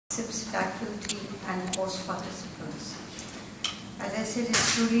Cips faculty and course participants. As I said,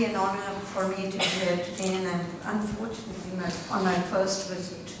 it's truly an honor for me to be here today, and I'm unfortunately on my first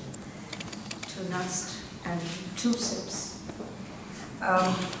visit to NUST and to Cips.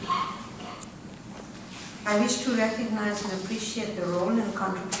 I wish to recognize and appreciate the role and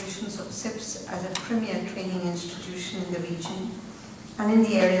contributions of Cips as a premier training institution in the region and in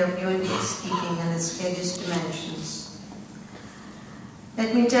the area of UN peacekeeping and its various dimensions.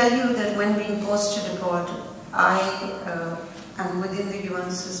 Let me tell you that when being posted abroad, and within the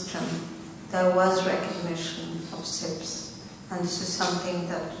UN system, there was recognition of Cips, and this is something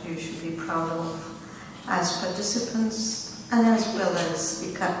that you should be proud of as participants and as well as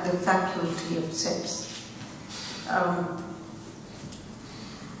the faculty of Cips.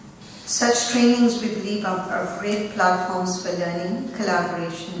 Such trainings, we believe, are great platforms for learning,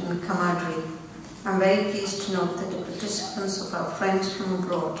 collaboration and camaraderie. I'm very pleased to note that the participants of our friends from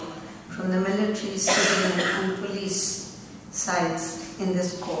abroad, from the military, civilian and police sides in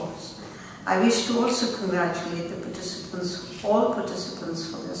this course. I wish to also congratulate the participants, all participants,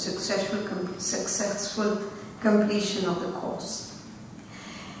 for the successful completion of the course.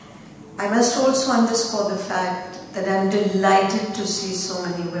 I must also underscore the fact that I'm delighted to see so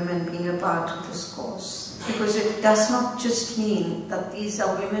many women being a part of this course, because it does not just mean that these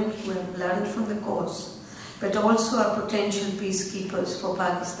are women who have learned from the course, but also are potential peacekeepers for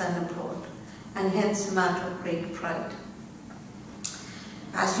Pakistan abroad, and hence a matter of great pride.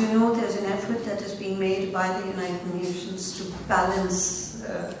 As you know, there's an effort that is being made by the United Nations to balance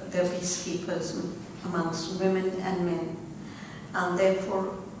their peacekeepers amongst women and men, and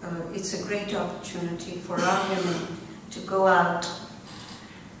therefore it's a great opportunity for our women to go out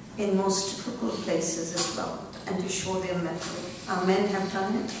in most difficult places as well and to show their mettle. Our men have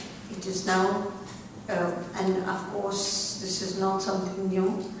done it. It is now, and of course, this is not something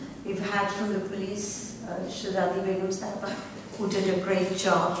new. We've had from the police, Shazali Begum Sahaba, who did a great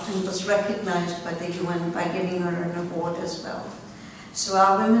job and was recognized by the UN by giving her an award as well. So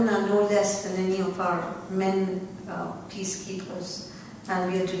our women are no less than any of our men peacekeepers,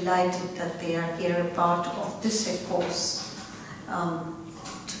 and we are delighted that they are here, a part of this course,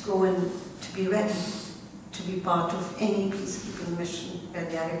 to go and to be ready to be part of any peacekeeping mission where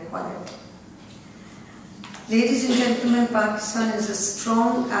they are required. Ladies and gentlemen, Pakistan is a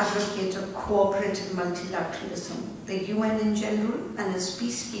strong advocate of cooperative multilateralism. The UN in general and its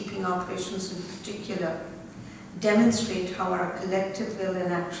peacekeeping operations in particular demonstrate how our collective will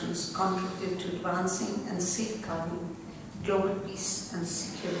and actions contribute to advancing and safeguarding global peace and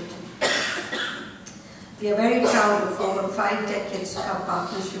security. We are very proud of over 5 decades of our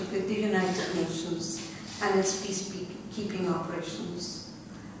partnership with the United Nations and its peacekeeping operations.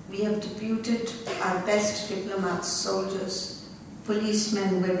 We have deputed our best diplomats, soldiers,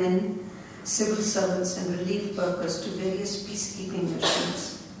 policemen, women, civil servants and relief workers to various peacekeeping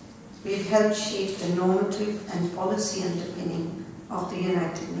missions. We have helped shape the normative and policy underpinning of the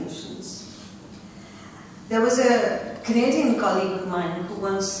United Nations. There was a Canadian colleague of mine who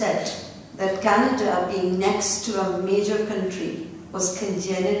once said that Canada, being next to a major country, was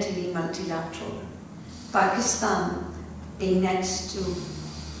congenitally multilateral. Pakistan, being next to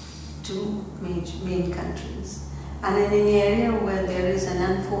 2 main countries, and in an area where there is an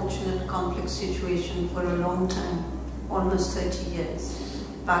unfortunate complex situation for a long time, almost 30 years,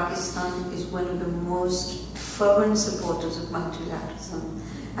 Pakistan is one of the most fervent supporters of multilateralism.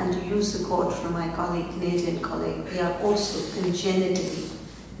 And to use the quote from my Canadian colleague, we are also congenitally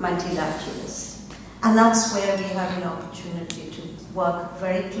multilateralists. And that's where we have an opportunity to work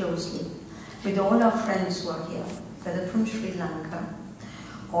very closely with all our friends who are here, whether from Sri Lanka,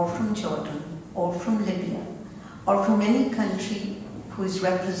 or from Jordan, or from Libya, or from any country who is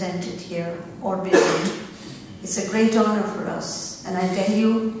represented here or beyond. It's a great honor for us, and I tell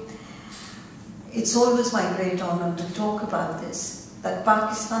you, it's always my great honor to talk about this, that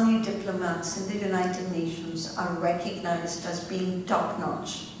Pakistani diplomats in the United Nations are recognized as being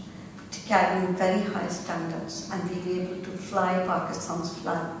top-notch, carrying very high standards, and being able to fly Pakistan's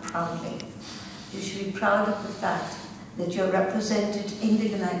flag proudly. You should be proud of the fact that you're represented in the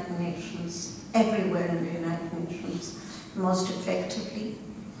United Nations, everywhere in the United Nations, most effectively,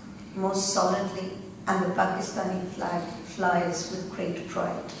 most solidly, and the Pakistani flag flies with great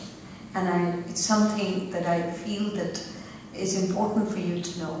pride. And it's something that I feel that is important for you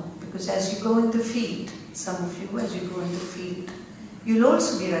to know, because as you go in the field, some of you, as you go in the field, you'll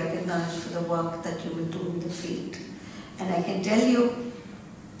also be recognized for the work that you will do in the field. And I can tell you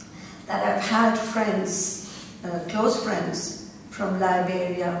that I've had friends, close friends, from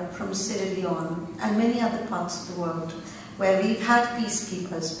Liberia, from Sierra Leone, and many other parts of the world, where we've had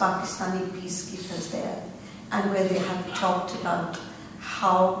peacekeepers, Pakistani peacekeepers there, and where they have talked about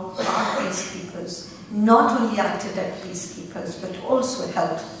how our peacekeepers not only acted as peacekeepers, but also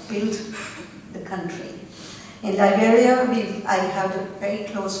helped build the country. In Liberia, I had a very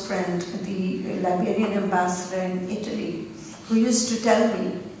close friend, the Liberian ambassador in Italy, who used to tell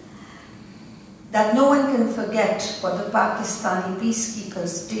me that no one can forget what the Pakistani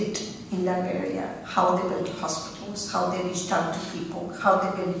peacekeepers did in Liberia, how they built hospitals, how they reached out to people, how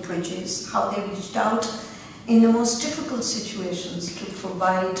they built bridges, how they reached out in the most difficult situations to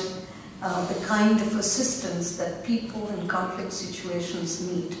provide the kind of assistance that people in conflict situations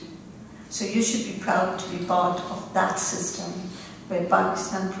need. So you should be proud to be part of that system where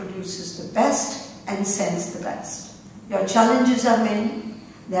Pakistan produces the best and sends the best. Your challenges are many.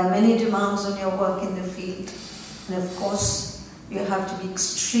 There are many demands on your work in the field. And of course, you have to be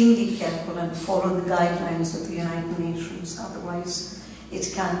extremely careful and follow the guidelines of the United Nations. Otherwise, it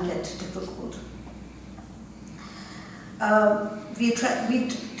can get difficult.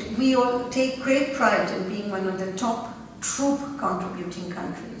 We all take great pride in being one of the top troop contributing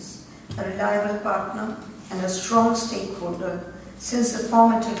countries, a reliable partner and a strong stakeholder since the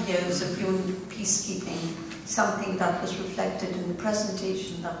formative years of UN peacekeeping, something that was reflected in the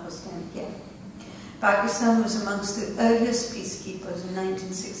presentation that was done here. Pakistan was amongst the earliest peacekeepers in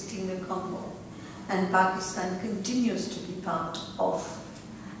 1960 in the Congo, and Pakistan continues to be part of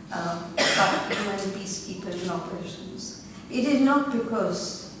UN peacekeepers in operations. It is not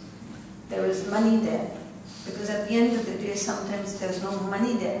because there is money there, because at the end of the day sometimes there's no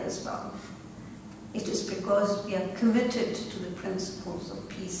money there as well. It is because we are committed to the principles of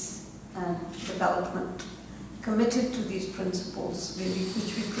peace and development, committed to these principles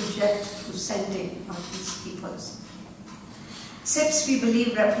which we project through sending our peacekeepers. Cips, we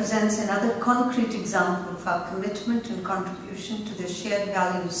believe, represents another concrete example of our commitment and contribution to the shared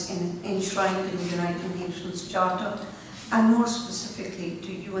values enshrined in the United Nations Charter, and more specifically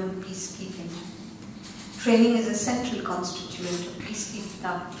to UN peacekeeping. Training is a central constituent of peacekeeping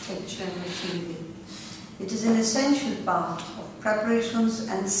architecture and machinery. It is an essential part of preparations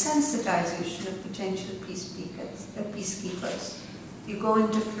and sensitization of potential peacekeepers. You go in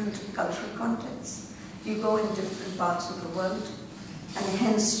different cultural contexts, you go in different parts of the world, and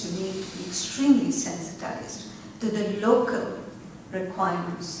hence you need to be extremely sensitized to the local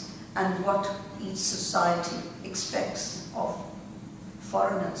requirements and what each society expects of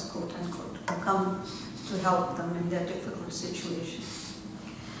foreigners, quote unquote, who come to help them in their difficult situations.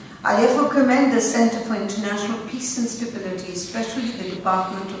 I therefore commend the Center for International Peace and Stability, especially the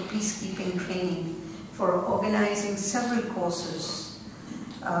Department of Peacekeeping Training, for organizing several courses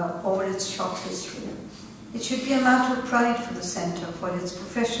over its short history. It should be a matter of pride for the Center for its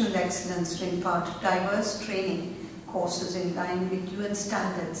professional excellence to impart diverse training courses in line with UN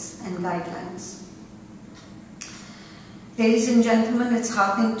standards and guidelines. Ladies and gentlemen, it's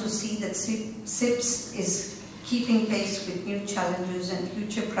heartening to see that Cips is keeping pace with new challenges and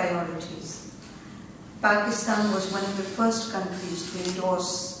future priorities. Pakistan was one of the first countries to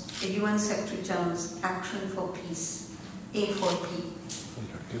endorse the UN Secretary General's Action for Peace, A4P,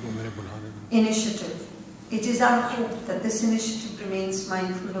 initiative. It is our hope that this initiative remains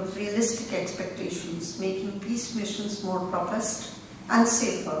mindful of realistic expectations, making peace missions more robust and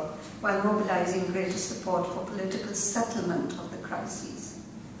safer, while mobilizing greater support for political settlement of the crises.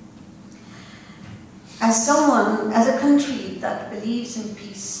 As a country that believes in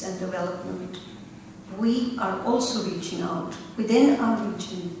peace and development, we are also reaching out within our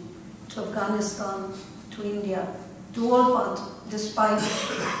region to Afghanistan, to India, to all parts, despite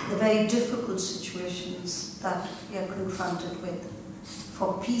the very difficult situations that we are confronted with,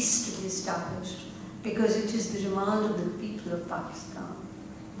 for peace to be established, because it is the demand of the people of Pakistan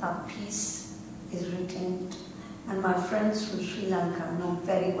that peace is retained. And my friends from Sri Lanka know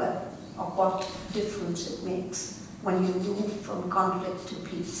very well of what difference it makes when you move from conflict to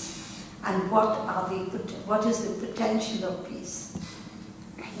peace, and what is the potential of peace.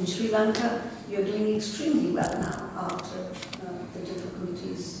 In Sri Lanka, you're doing extremely well now after the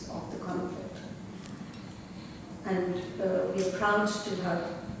difficulties of the conflict. And we are proud to have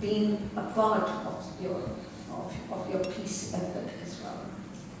been a part of your peace effort as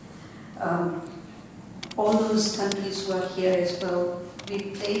well. All those countries who are here as well, we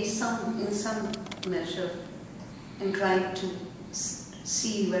played in some measure in trying to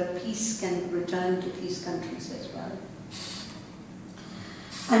see where peace can return to these countries as well.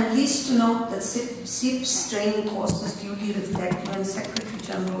 I'm pleased to note that Cips training courses duly reflect UN Secretary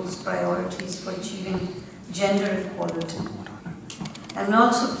General's priorities for achieving gender equality. I'm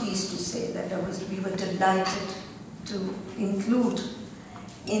also pleased to say that we were delighted to include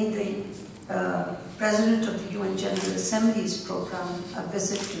in the President of the UN General Assembly's program a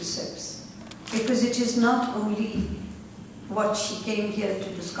visit to Cips, because it is not only what she came here to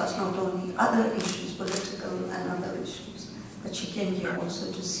discuss, not only other issues, political and other issues, but she came here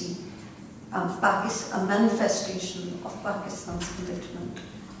also to see a manifestation of Pakistan's commitment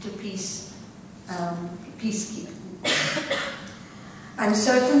to peacekeeping. I'm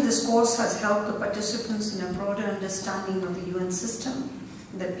certain this course has helped the participants in a broader understanding of the UN system,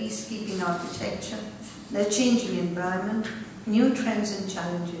 the peacekeeping architecture, the changing environment, new trends and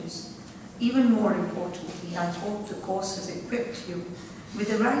challenges. Even more importantly, I hope the course has equipped you with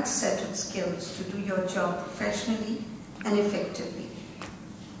the right set of skills to do your job professionally and effectively.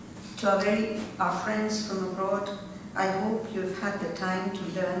 To our friends from abroad, I hope you've had the time to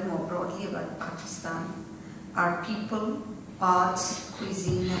learn more broadly about Pakistan, our people, arts,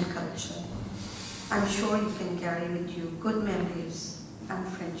 cuisine and culture. I'm sure you can carry with you good memories and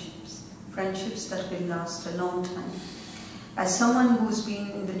friendships that will last a long time. As someone who's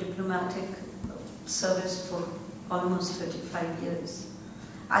been in the diplomatic service for almost 35 years,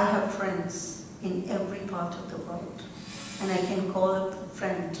 I have friends in every part of the world, and I can call up a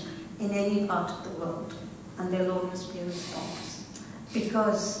friend in any part of the world, and they'll always be a response.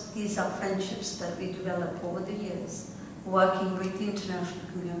 Because these are friendships that we develop over the years, working with the international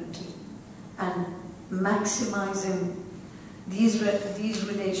community and maximizing these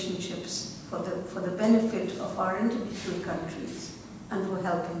relationships for the benefit of our individual countries and for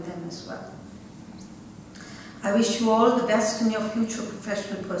helping them as well. I wish you all the best in your future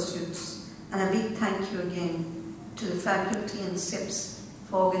professional pursuits, and a big thank you again to the faculty and Cips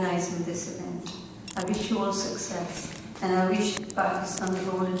for organizing this event. I wish you all success, and I wish Pakistan's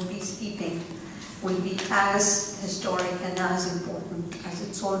role in peacekeeping will be as historic and as important as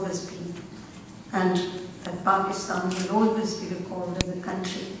it's always been, and that Pakistan will always be recalled as a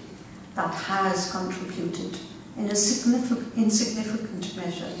country that has contributed in a insignificant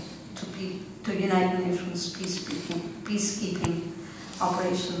measure to United Nations peacekeeping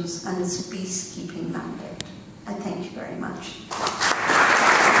operations and its peacekeeping mandate. I thank you very much.